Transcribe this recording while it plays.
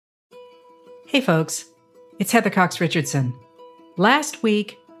Hey folks, it's Heather Cox Richardson. Last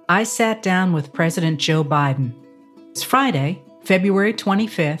week, I sat down with President Joe Biden. It's Friday, February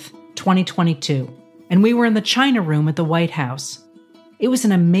 25th, 2022, and we were in the China Room at the White House. It was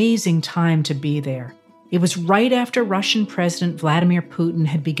an amazing time to be there. It was right after Russian President Vladimir Putin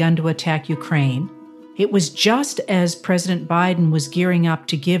had begun to attack Ukraine. It was just as President Biden was gearing up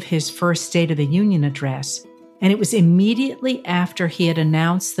to give his first State of the Union address, and it was immediately after he had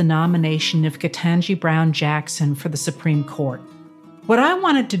announced the nomination of Ketanji Brown Jackson for the Supreme Court. What I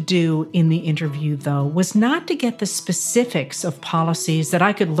wanted to do in the interview, though, was not to get the specifics of policies that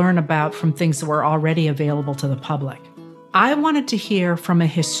I could learn about from things that were already available to the public. I wanted to hear from a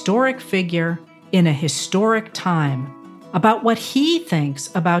historic figure in a historic time about what he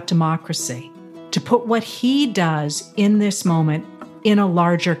thinks about democracy, to put what he does in this moment in a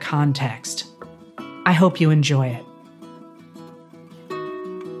larger context. I hope you enjoy it.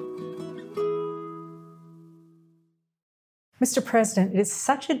 Mr. President, it is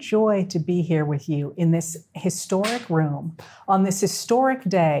such a joy to be here with you in this historic room on this historic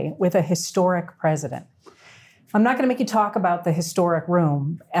day with a historic president. I'm not going to make you talk about the historic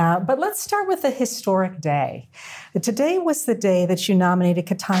room, but let's start with the historic day. Today was the day that you nominated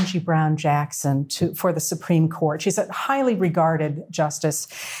Ketanji Brown Jackson for the Supreme Court. She's a highly regarded justice,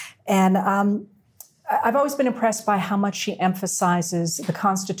 and I've always been impressed by how much she emphasizes the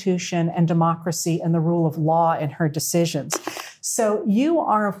Constitution and democracy and the rule of law in her decisions. So you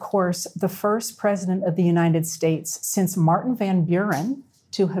are, of course, the first president of the United States since Martin Van Buren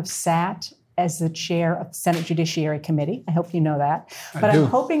to have sat as the chair of the Senate Judiciary Committee. I hope you know that. But I'm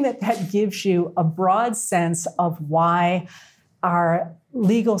hoping that that gives you a broad sense of why our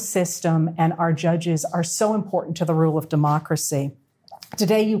legal system and our judges are so important to the rule of democracy.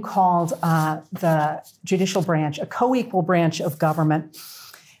 Today, you called the judicial branch a co-equal branch of government.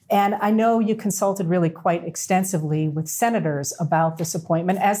 And I know you consulted really quite extensively with senators about this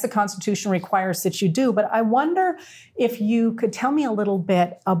appointment, as the Constitution requires that you do. But I wonder if you could tell me a little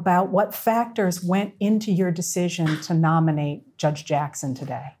bit about what factors went into your decision to nominate Judge Jackson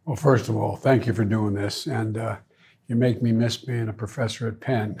today. Well, first of all, thank you for doing this. And you make me miss being a professor at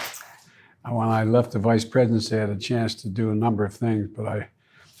Penn. When I left the vice presidency, I had a chance to do a number of things, but I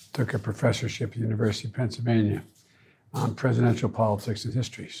took a professorship at the University of Pennsylvania on presidential politics and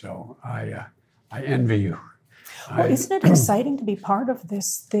history. So I envy you. Well, isn't it exciting to be part of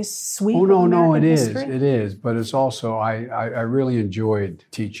this sweep? Oh, no, it is. History? It is. But it's also, I really enjoyed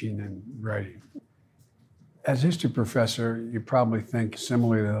teaching and writing. As a history professor, you probably think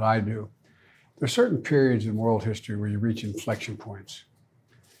similarly that I do. There are certain periods in world history where you reach inflection points,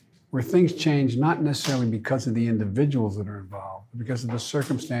 where things change not necessarily because of the individuals that are involved, but because of the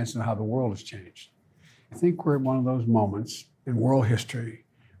circumstances and how the world has changed. I think we're at one of those moments in world history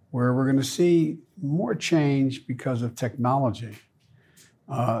where we're going to see more change because of technology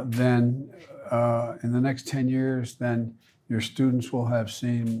than in the next 10 years than your students will have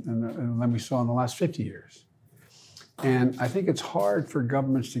seen than we saw in the last 50 years. And I think it's hard for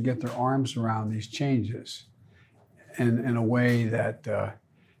governments to get their arms around these changes in a way that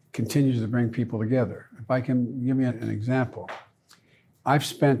continues to bring people together. If I can give you an example, I've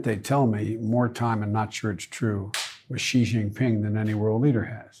spent, they tell me, more time, and not sure it's true, with Xi Jinping than any world leader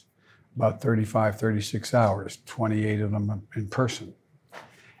has. About 35, 36 hours, 28 of them in person.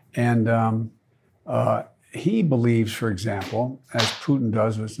 And he believes, for example, as Putin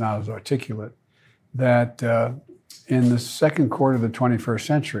does, but it's not as articulate, that in the second quarter of the 21st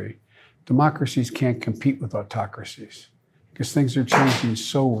century, democracies can't compete with autocracies, because things are changing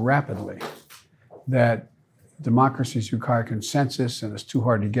so rapidly that democracies require consensus, and it's too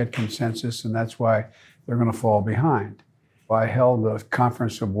hard to get consensus, and that's why they're going to fall behind. I held a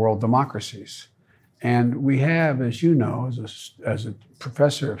conference of world democracies, and we have, as you know, as a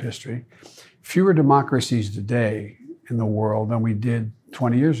professor of history, fewer democracies today in the world than we did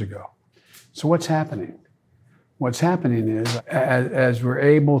 20 years ago. So what's happening? What's happening is, as we're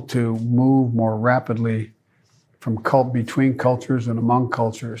able to move more rapidly between cultures and among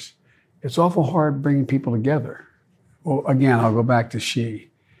cultures, it's awful hard bringing people together. Well, again, I'll go back to Xi.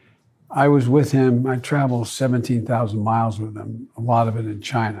 I was with him, I traveled 17,000 miles with him, a lot of it in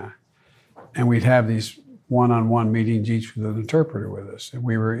China. And we'd have these one-on-one meetings, each with an interpreter with us. And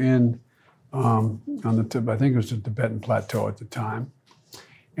we were in, I think it was the Tibetan Plateau at the time.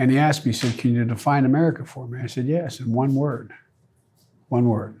 And he asked me, he said, "Can you define America for me?" I said, "Yes, in one word,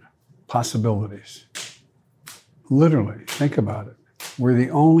 possibilities." Literally, think about it. We're the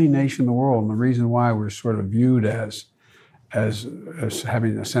only nation in the world, and the reason why we're sort of viewed as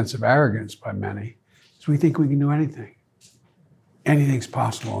having a sense of arrogance by many is we think we can do anything. Anything's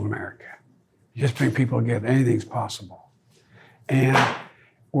possible in America. You just bring people together. Anything's possible. And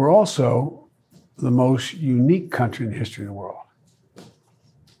we're also the most unique country in the history of the world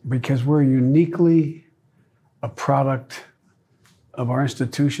because we're uniquely a product of our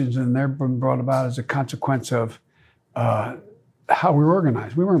institutions, and they're been brought about as a consequence of how we're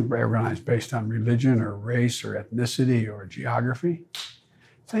organized. We weren't organized based on religion or race or ethnicity or geography.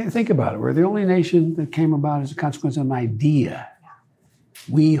 So think about it. We're the only nation that came about as a consequence of an idea.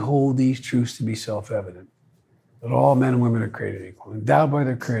 We hold these truths to be self-evident, that all men and women are created equal, endowed by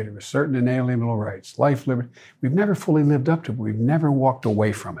their Creator with certain inalienable rights, life, liberty. We've never fully lived up to it. We've never walked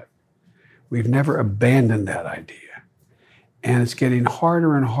away from it. We've never abandoned that idea. And it's getting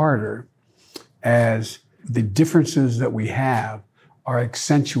harder and harder as the differences that we have are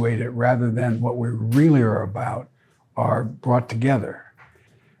accentuated rather than what we really are about are brought together.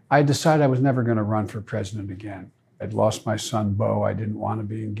 I decided I was never going to run for president again. I'd lost my son, Bo. I didn't want to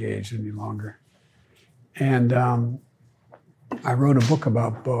be engaged any longer. And I wrote a book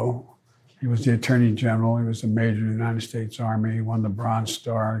about Bo. He was the Attorney General. He was a major in the United States Army. He won the Bronze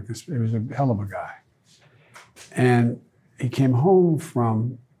Star. He was a hell of a guy. And he came home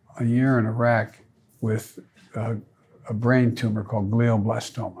from a year in Iraq with a brain tumor called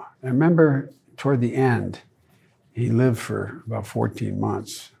glioblastoma. I remember toward the end, he lived for about 14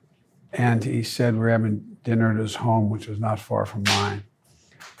 months. And he said, we're having dinner at his home, which was not far from mine.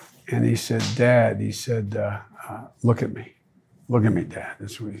 And he said, Dad, he said, look at me. Look at me, Dad.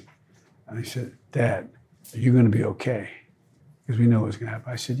 That's what and he said, Dad, are you going to be okay? Because we knew it was going to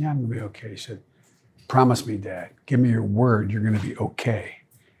happen. I said, yeah, I'm going to be okay. He said, promise me, Dad. Give me your word you're going to be okay.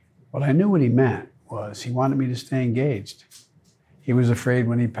 Well, I knew what he meant was he wanted me to stay engaged. He was afraid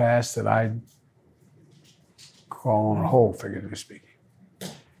when he passed that I'd crawl on a hole, figuratively speaking.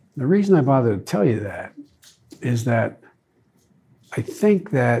 The reason I bother to tell you that is that I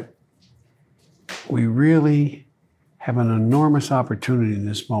think that we really have an enormous opportunity in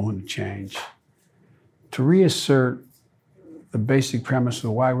this moment of change to reassert the basic premise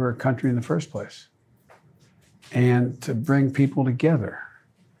of why we're a country in the first place and to bring people together.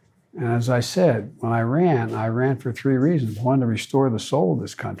 And as I said, when I ran for three reasons. One, to restore the soul of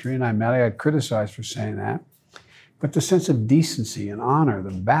this country, and I got criticized for saying that. But the sense of decency and honor, the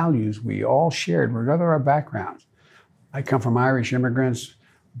values we all shared, regardless of our backgrounds. I come from Irish immigrants,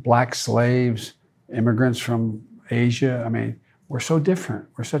 black slaves, immigrants from Asia. I mean, we're so different.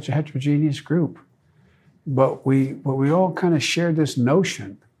 We're such a heterogeneous group. But we all kind of shared this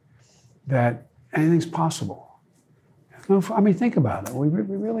notion that anything's possible. I mean, think about it. We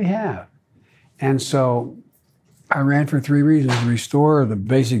really have. And so I ran for three reasons: to restore the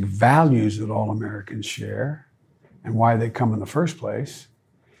basic values that all Americans share and why they come in the first place.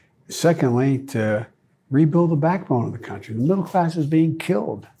 Secondly, to rebuild the backbone of the country. The middle class is being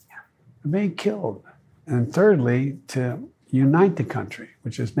killed. They're being killed. And thirdly, to unite the country,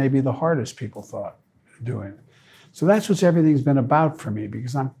 which is maybe the hardest people thought of doing. So that's what everything's been about for me,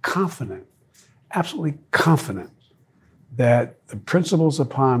 because I'm confident, absolutely confident, that the principles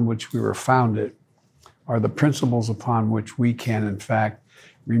upon which we were founded are the principles upon which we can, in fact,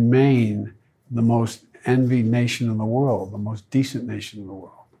 remain the most envied nation in the world, the most decent nation in the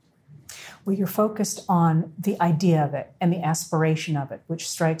world. Well, you're focused on the idea of it and the aspiration of it, which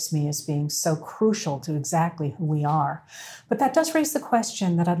strikes me as being so crucial to exactly who we are. But that does raise the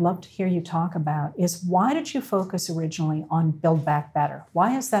question that I'd love to hear you talk about, is why did you focus originally on Build Back Better?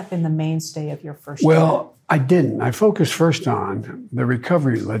 Why has that been the mainstay of your first Well, I didn't. I focused first on the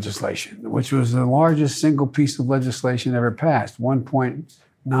recovery legislation, which was the largest single piece of legislation ever passed,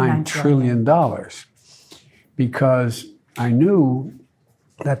 $1.9 trillion, because I knew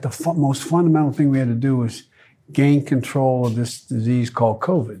that the most fundamental thing we had to do was gain control of this disease called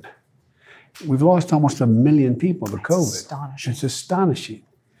COVID. We've lost almost 1 million people to COVID. Astonishing. It's astonishing.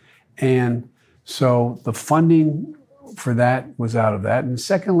 And so the funding for that was out of that. And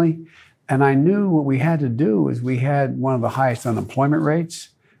secondly, and I knew what we had to do is we had one of the highest unemployment rates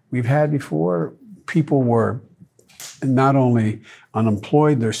we've had before. People were not only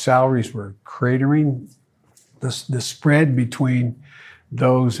unemployed, their salaries were cratering. The spread between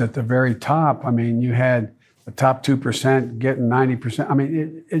those at the very top, I mean, you had the top 2% getting 90%. I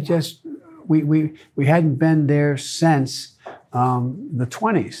mean, it just, we hadn't been there since the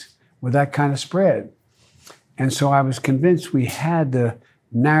 20s with that kind of spread. And so I was convinced we had to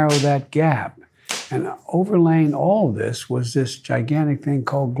narrow that gap. And overlaying all of this was this gigantic thing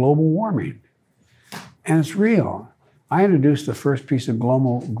called global warming. And it's real. I introduced the first piece of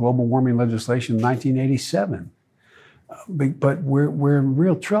global warming legislation in 1987. But we're in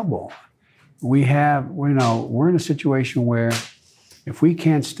real trouble. We're in a situation where If we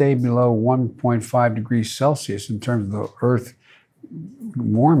can't stay below 1.5 degrees Celsius in terms of the Earth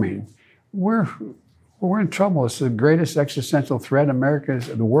warming, we're in trouble. It's the greatest existential threat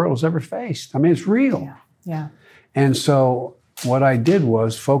the world has ever faced. I mean, it's real. Yeah. Yeah. And so what I did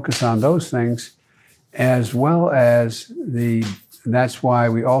was focus on those things, as well as that's why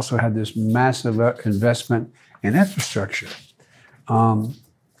we also had this massive investment in infrastructure.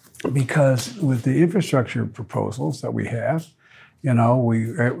 Because with the infrastructure proposals that we have,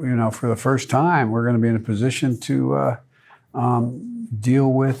 for the first time, we're going to be in a position to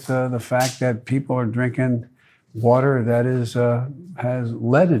deal with the fact that people are drinking water that has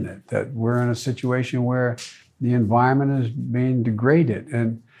lead in it, that we're in a situation where the environment is being degraded.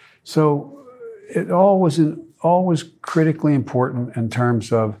 And so it all was critically important in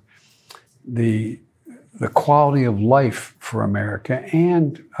terms of the quality of life for America,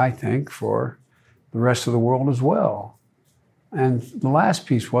 and I think for the rest of the world as well. And the last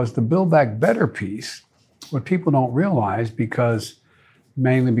piece was the Build Back Better piece. What people don't realize,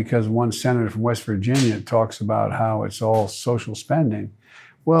 mainly because one senator from West Virginia talks about how it's all social spending.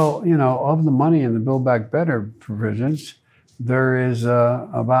 Well, of the money in the Build Back Better provisions, there is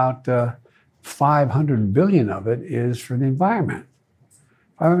about $500 billion of it is for the environment.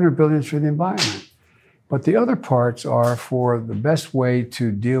 $500 billion is for the environment. But the other parts are for the best way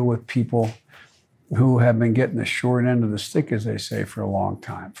to deal with people who have been getting the short end of the stick, as they say, for a long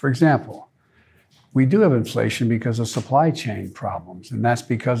time. For example, we do have inflation because of supply chain problems, and that's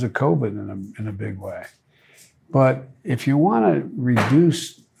because of COVID in a big way. But if you want to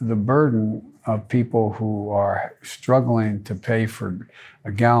reduce the burden of people who are struggling to pay for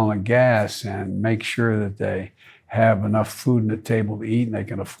a gallon of gas and make sure that they have enough food on the table to eat and they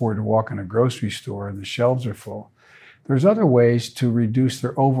can afford to walk in a grocery store and the shelves are full, there's other ways to increase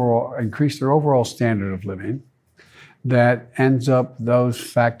their overall standard of living that ends up those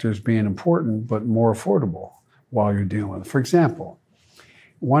factors being important but more affordable while you're dealing with it. For example,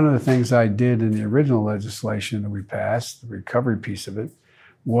 one of the things I did in the original legislation that we passed, the recovery piece of it,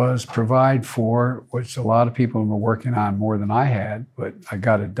 was provide for, which a lot of people were working on more than I had, but I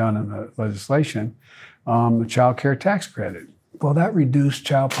got it done in the legislation, the child care tax credit. Well, that reduced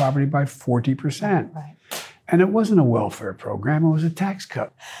child poverty by 40%. Right. And it wasn't a welfare program, it was a tax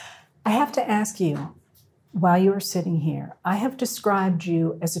cut. I have to ask you, while you are sitting here, I have described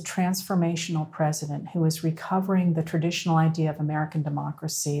you as a transformational president who is recovering the traditional idea of American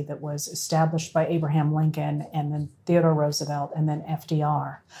democracy that was established by Abraham Lincoln and then Theodore Roosevelt and then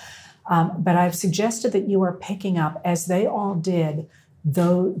FDR. But I've suggested that you are picking up, as they all did,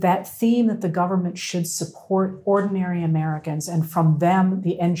 that theme that the government should support ordinary Americans, and from them,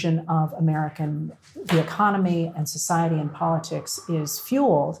 the engine of the economy and society and politics is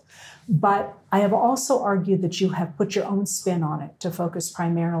fueled. But I have also argued that you have put your own spin on it to focus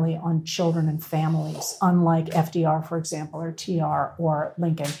primarily on children and families, unlike FDR, for example, or TR or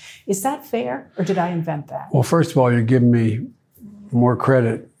Lincoln. Is that fair, or did I invent that? Well, first of all, you're giving me more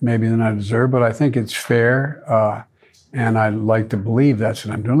credit maybe than I deserve, but I think it's fair. And I'd like to believe that's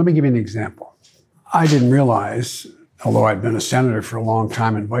what I'm doing. Let me give you an example. I didn't realize, although I'd been a senator for a long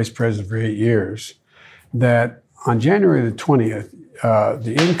time and vice president for 8 years, that on January the 20th,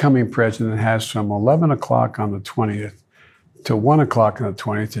 the incoming president has from 11 o'clock on the 20th to 1 o'clock on the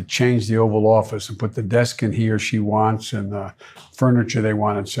 20th to change the Oval Office and put the desk in he or she wants and the furniture they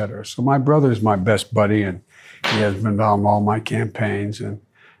want, et cetera. So my brother's my best buddy, and he has been involved in all my campaigns. And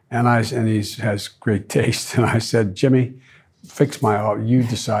he has great taste. And I said, Jimmy, fix you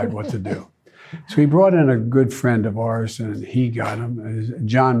decide what to do. So he brought in a good friend of ours, and he got him,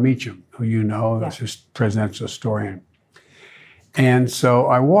 John Meacham, who you know, is his presidential historian. And so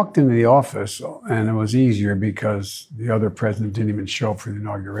I walked into the office, and it was easier because the other president didn't even show up for the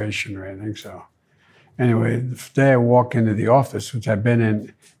inauguration or anything. So anyway, the day I walked into the office, which I've been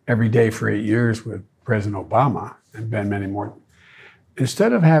in every day for 8 years with President Obama and been many more,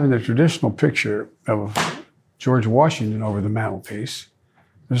 instead of having the traditional picture of George Washington over the mantelpiece,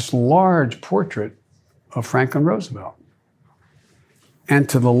 this large portrait of Franklin Roosevelt. And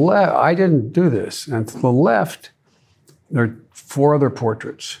to the left, I didn't do this, and to the left, there are 4 other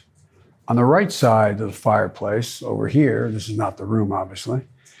portraits. On the right side of the fireplace, over here, this is not the room, obviously,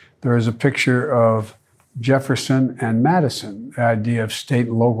 there is a picture of Jefferson and Madison, the idea of state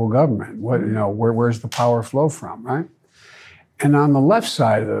and local government. Where's the power flow from, right? And on the left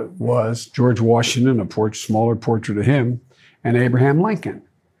side of it was George Washington, a smaller portrait of him, and Abraham Lincoln.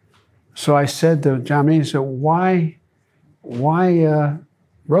 So I said to John Meacham, why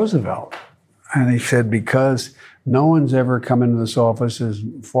Roosevelt? And he said, because no one's ever come into this office as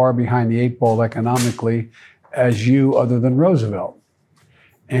far behind the 8 ball economically as you, other than Roosevelt.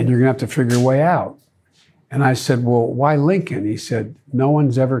 and you're going to have to figure a way out. And I said, well, why Lincoln? He said, no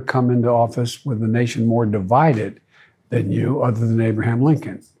one's ever come into office with a nation more divided than you other than Abraham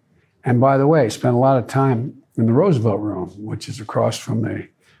Lincoln. And by the way, spent a lot of time in the Roosevelt Room, which is across from the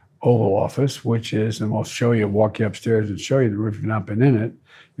Oval Office, which is, and I'll show you, walk you upstairs and show you the room. If you've not been in it,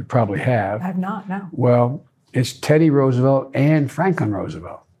 you probably have. I have not, no. Well, it's Teddy Roosevelt and Franklin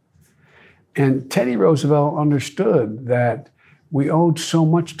Roosevelt. And Teddy Roosevelt understood that we owed so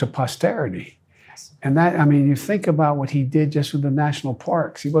much to posterity. And that, I mean, you think about what he did just with the national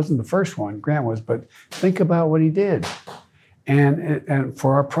parks. He wasn't the first one, Grant was, but think about what he did. And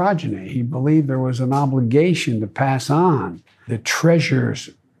for our progeny, he believed there was an obligation to pass on the treasures,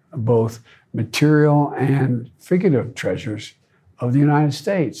 both material and figurative treasures of the United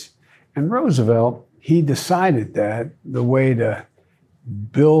States. And Roosevelt, he decided that the way to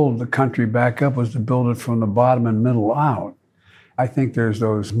build the country back up was to build it from the bottom and middle out. I think there's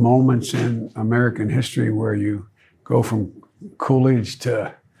those moments in American history where you go from Coolidge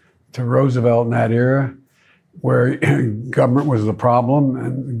to Roosevelt in that era, where government was the problem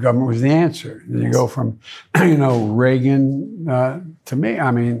and government was the answer. And you go from, Reagan to me. I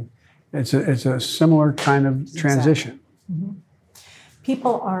mean, it's a similar kind of transition. Exactly. Mm-hmm.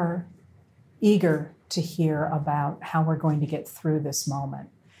 People are eager to hear about how we're going to get through this moment.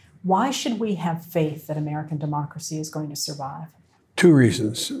 Why should we have faith that American democracy is going to survive? Two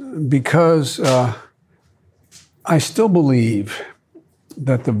reasons. Because I still believe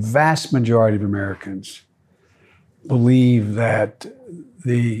that the vast majority of Americans believe that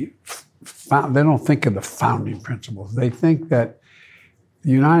they don't think of the founding principles. They think that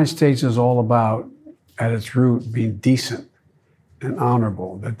the United States is all about, at its root, being decent and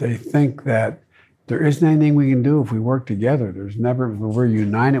honorable, that they think that there isn't anything we can do if we work together. There's never, if we're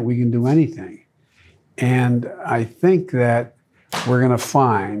united, we can do anything. And I think that we're going to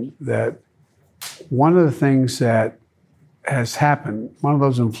find that one of the things that has happened, one of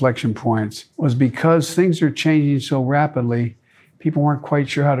those inflection points, was because things are changing so rapidly, people weren't quite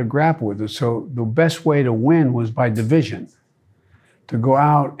sure how to grapple with it. So the best way to win was by division, to go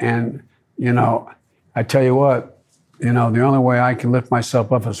out and, I tell you what, the only way I can lift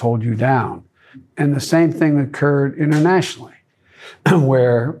myself up is hold you down. And the same thing occurred internationally,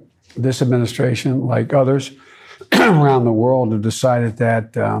 where this administration, like others around the world, have decided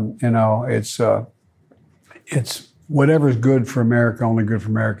that, it's whatever's good for America, only good for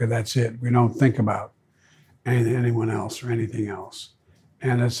America, that's it. We don't think about anyone else or anything else.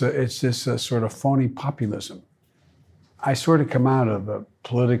 And it's this sort of phony populism. I sort of come out of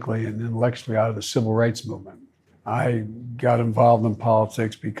politically and intellectually out of the civil rights movement. I got involved in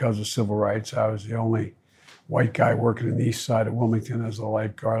politics because of civil rights. I was the only white guy working in the east side of Wilmington as a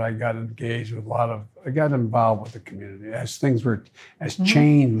lifeguard. I got engaged with I got involved with the community as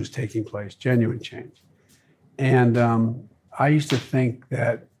change was taking place, genuine change. And I used to think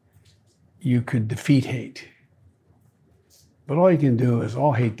that you could defeat hate. But all you can do is,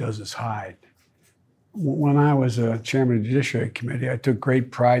 all hate does is hide. When I was a chairman of the Judiciary Committee, I took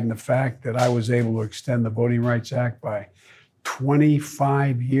great pride in the fact that I was able to extend the Voting Rights Act by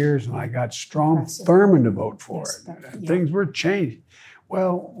 25 years, and I got Strom Thurmond to vote for it. And things were changing.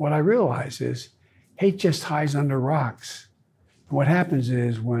 Well, what I realized is hate just hides under rocks. And what happens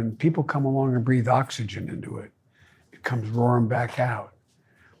is when people come along and breathe oxygen into it, it comes roaring back out.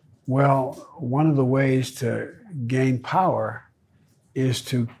 Well, one of the ways to gain power is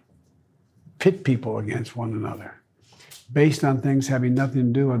to pit people against one another based on things having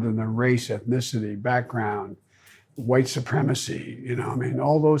nothing to do other than race, ethnicity, background, white supremacy,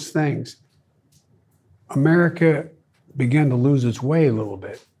 all those things. America began to lose its way a little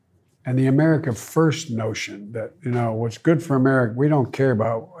bit. And the America First notion that, what's good for America, we don't care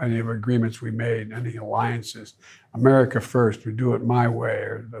about any of the agreements we made, any alliances. America First, we do it my way,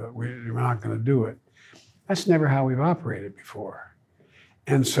 or we're not going to do it. That's never how we've operated before.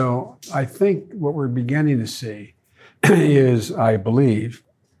 And so I think what we're beginning to see is, I believe,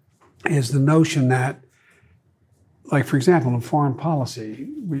 is the notion that, like, for example, in foreign policy,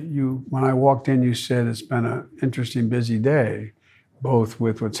 when I walked in, you said it's been an interesting, busy day, both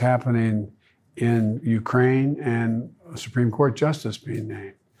with what's happening in Ukraine and a Supreme Court justice being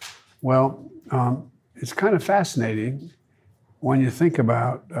named. Well, it's kind of fascinating when you think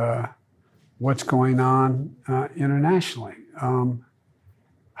about what's going on internationally.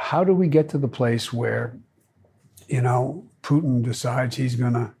 How do we get to the place where, Putin decides he's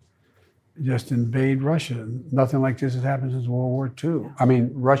going to just invade Russia? Nothing like this has happened since World War II. I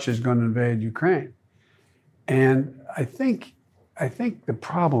mean, Russia's going to invade Ukraine. And I think the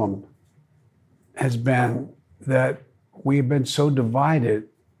problem has been that we've been so divided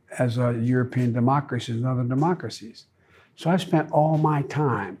as a European democracies and other democracies. So I've spent all my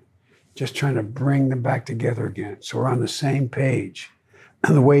time just trying to bring them back together again, so we're on the same page.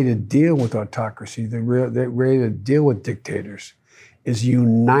 And the way to deal with autocracy, the way to deal with dictators is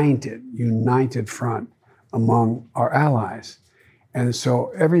united front among our allies. And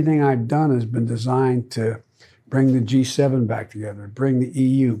so everything I've done has been designed to bring the G7 back together, bring the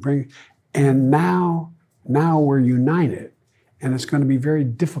EU, and now we're united. And it's going to be very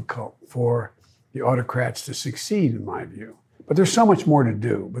difficult for the autocrats to succeed, in my view. But there's so much more to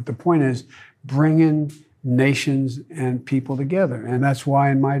do. But the point is bringing nations and people together. And that's why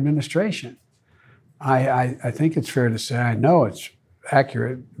in my administration, I think it's fair to say, I know it's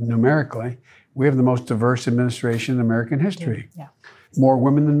accurate numerically, we have the most diverse administration in American history. Yeah. More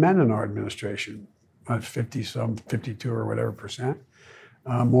women than men in our administration, 52 or whatever percent.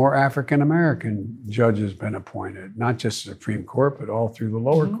 More African American judges been appointed, not just the Supreme Court, but all through the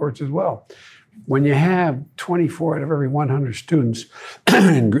lower courts as well. When you have 24 out of every 100 students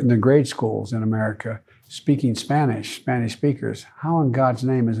in the grade schools in America speaking Spanish speakers, how in God's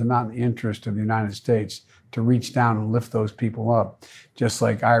name is it not in the interest of the United States to reach down and lift those people up, just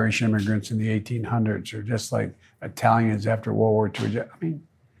like Irish immigrants in the 1800s, or just like Italians after World War II? I mean,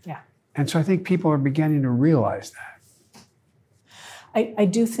 yeah. And so I think people are beginning to realize that. I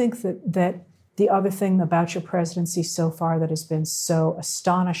do think that the other thing about your presidency so far that has been so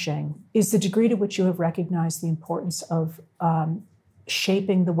astonishing is the degree to which you have recognized the importance of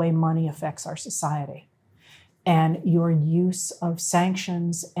shaping the way money affects our society. And your use of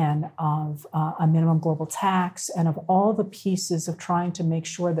sanctions and of a minimum global tax and of all the pieces of trying to make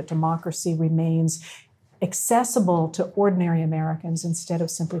sure that democracy remains accessible to ordinary Americans instead of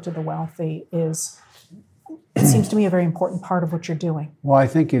simply to the wealthy it seems to me, a very important part of what you're doing. Well, I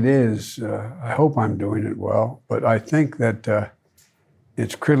think it is. I hope I'm doing it well, but I think that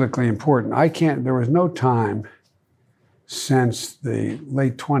it's critically important. There was no time since the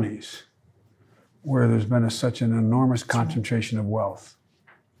late 20s where there's been such an enormous concentration of wealth.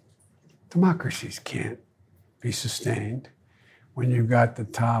 Democracies can't be sustained when you've got the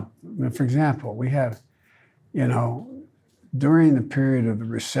top. For example, we have, during the period of the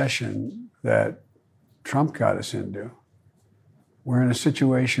recession that Trump got us into, we're in a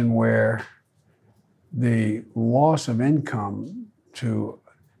situation where the loss of income to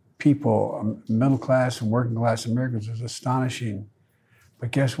people, middle class and working class Americans, is astonishing. But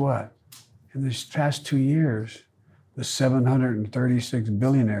guess what? In these past 2 years, the 736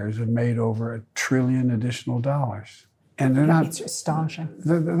 billionaires have made over $1 trillion additional dollars. And they're not— It's astonishing.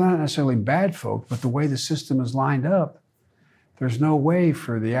 They're not necessarily bad folk, but the way the system is lined up, there's no way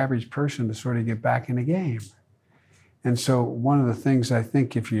for the average person to sort of get back in the game. And so one of the things I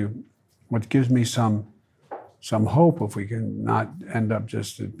think what gives me some hope, if we can not end up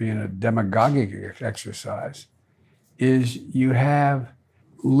just being a demagogic exercise, is you have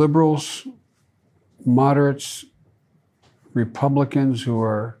liberals, moderates, Republicans who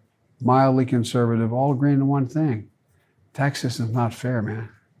are mildly conservative, all agreeing to one thing. Tax system's not fair, man.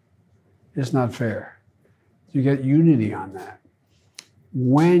 It's not fair. You get unity on that.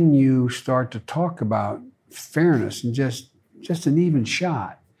 When you start to talk about fairness and just an even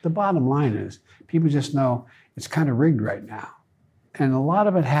shot, the bottom line is people just know it's kind of rigged right now. And a lot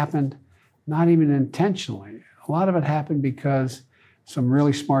of it happened not even intentionally. A lot of it happened because some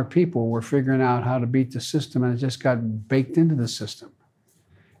really smart people were figuring out how to beat the system, and it just got baked into the system.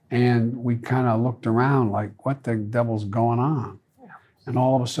 And we kind of looked around like, what the devil's going on? Yeah. And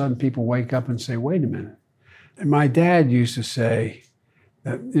all of a sudden people wake up and say, wait a minute. And my dad used to say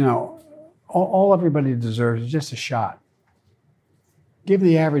that, all everybody deserves is just a shot. Give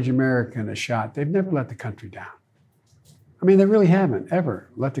the average American a shot. They've never let the country down. I mean, they really haven't ever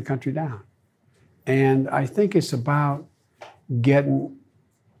let the country down. And I think it's about getting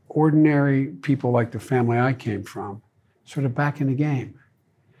ordinary people like the family I came from sort of back in the game.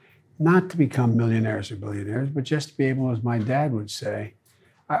 Not to become millionaires or billionaires, but just to be able, as my dad would say.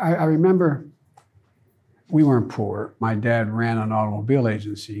 I remember we weren't poor. My dad ran an automobile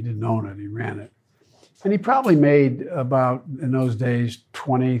agency. He didn't own it, he ran it. And he probably made about, in those days,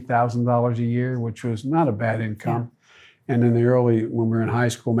 $20,000 a year, which was not a bad income. Yeah. And in the when we were in high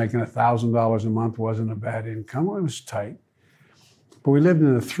school, making $1,000 a month wasn't a bad income. It was tight. But we lived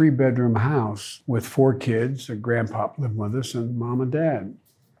in a 3-bedroom house with 4 kids. A grandpa lived with us, and mom and dad.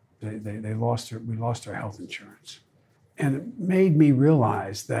 We lost our health insurance. And it made me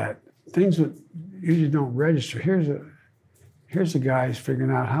realize that things that usually don't register. Here's a guy who's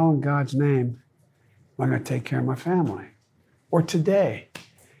figuring out how in God's name am I going to take care of my family? Or today,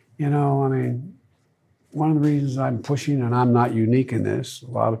 one of the reasons I'm pushing, and I'm not unique in this,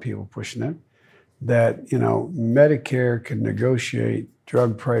 a lot of people pushing it, that, Medicare can negotiate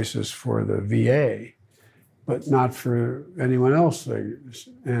drug prices for the VA, but not for anyone else.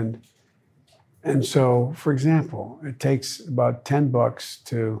 And so, for example, it takes about $10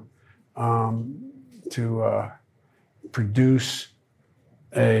 to produce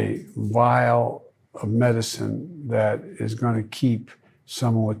a vial of medicine that is going to keep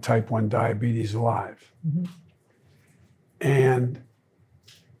someone with type 1 diabetes alive. Mm-hmm. And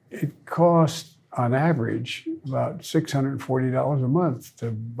it costs, on average, about $640 a month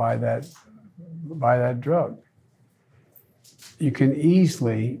to buy that drug. You can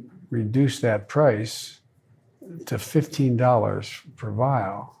easily reduce that price to $15 per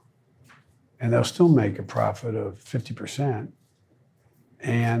vial, and they'll still make a profit of 50%.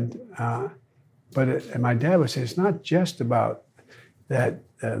 And my dad would say it's not just about that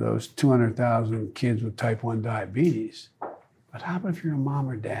those 200,000 kids with type 1 diabetes, but how about if you're a mom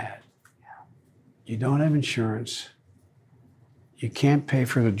or dad? You don't have insurance, you can't pay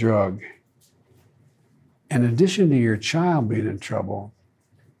for the drug. In addition to your child being in trouble,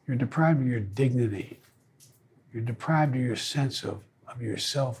 you're deprived of your dignity. You're deprived of your sense of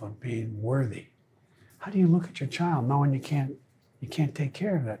yourself, of being worthy. How do you look at your child knowing you can't take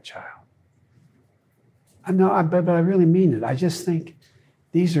care of that child? But I really mean it. I just think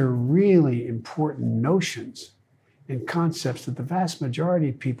these are really important notions and concepts that the vast majority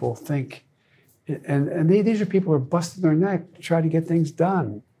of people think, and these are people who are busting their neck to try to get things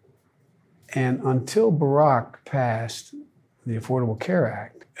done. And until Barack passed the Affordable Care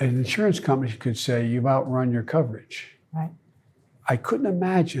Act, an insurance company could say, you've outrun your coverage. Right. I couldn't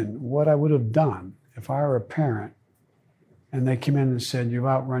imagine what I would have done if I were a parent and they came in and said, you've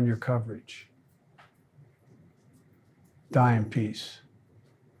outrun your coverage. Die in peace.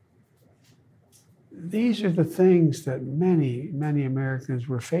 These are the things that many, many Americans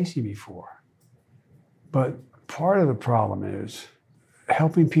were facing before. But part of the problem is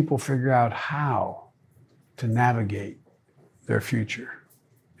helping people figure out how to navigate their future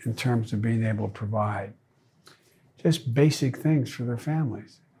in terms of being able to provide just basic things for their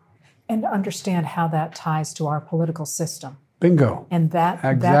families. And understand how that ties to our political system. Bingo. And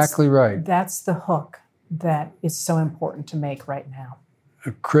exactly right. That's the hook that is so important to make right now.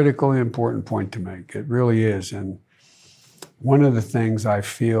 A critically important point to make. It really is. And one of the things I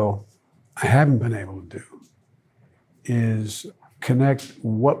feel I haven't been able to do is connect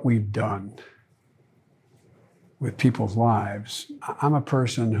what we've done with people's lives. I'm a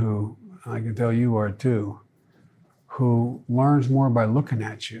person who, I can tell you are too, who learns more by looking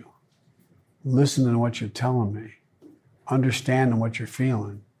at you, listening to what you're telling me, understanding what you're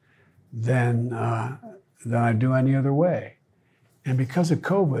feeling than I do any other way. And because of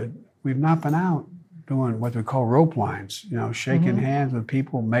COVID, we've not been out doing what we call rope lines, shaking hands with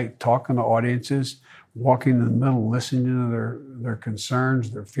people, talking to audiences, walking in the middle, listening to their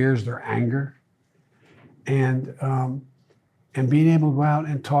concerns, their fears, their anger, and being able to go out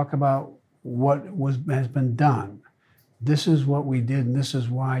and talk about what has been done. This is what we did, and this is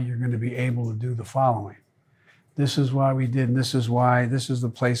why you're going to be able to do the following. This is why we did, and this is why, this is the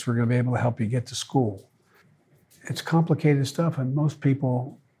place we're going to be able to help you get to school. It's complicated stuff, and most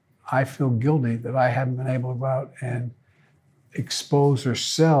people, I feel guilty that I haven't been able to go out and expose or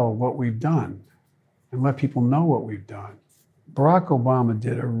sell what we've done and let people know what we've done. Barack Obama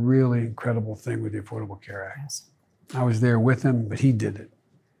did a really incredible thing with the Affordable Care Act. Yes. I was there with him, but he did it.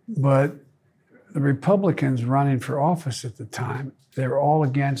 But the Republicans running for office at the time, they were all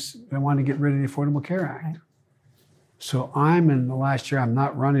against, they wanted to get rid of the Affordable Care Act. Right. So in the last year, I'm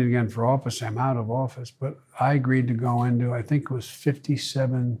not running again for office, I'm out of office, but I agreed to go into, I think it was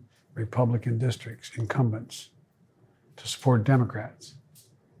 57 Republican districts, incumbents, to support Democrats.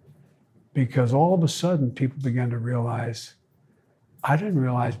 Because all of a sudden, people began to realize, I didn't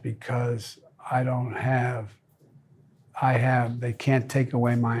realize because they can't take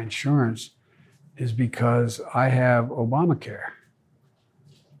away my insurance, is because I have Obamacare.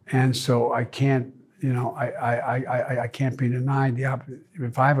 And so I can't, I can't be denied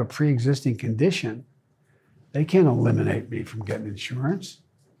if I have a pre-existing condition, they can't eliminate me from getting insurance.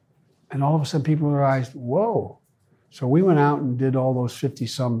 And all of a sudden people realized, whoa. So we went out and did all those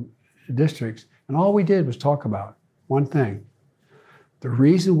 50-some districts, and all we did was talk about one thing. The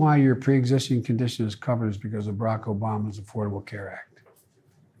reason why your pre-existing condition is covered is because of Barack Obama's Affordable Care Act.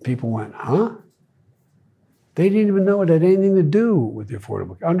 People went, huh? They didn't even know it had anything to do with the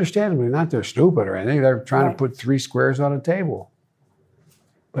Affordable Care. Understandably, not they're stupid or anything. They're trying to put 3 squares on a table.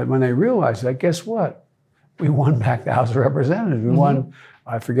 But when they realized that, guess what? we won back the House of Representatives. We won,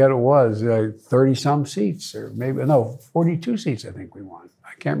 I forget it was, 30-some seats, or maybe, no, 42 seats I think we won.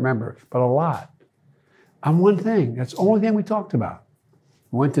 I can't remember, but a lot. On one thing, that's the only thing we talked about.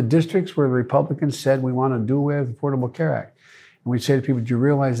 We went to districts where the Republicans said we want to do away with the Affordable Care Act. And we'd say to people, do you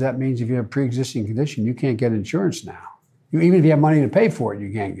realize that means if you have a pre-existing condition, you can't get insurance now. Even if you have money to pay for it,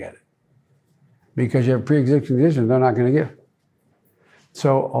 you can't get it. Because you have a pre-existing condition, they're not going to give it.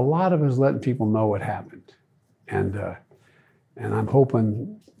 So a lot of us letting people know what happened. And I'm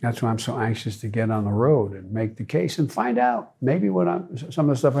hoping, that's why I'm so anxious to get on the road and make the case and find out maybe some of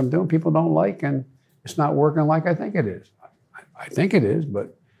the stuff I'm doing people don't like and it's not working like I think it is. I think it is,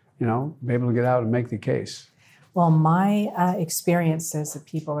 but, be able to get out and make the case. Well, my experience is that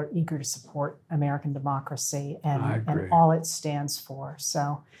people are eager to support American democracy and all it stands for.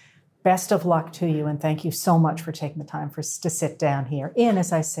 So best of luck to you, and thank you so much for taking the time to sit down here in,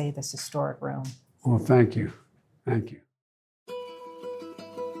 as I say, this historic room. Well, thank you. Thank you.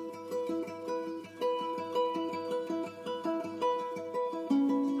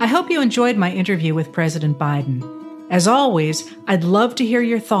 I hope you enjoyed my interview with President Biden. As always, I'd love to hear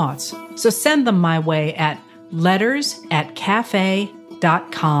your thoughts, so send them my way at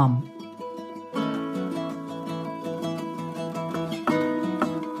letters@cafe.com.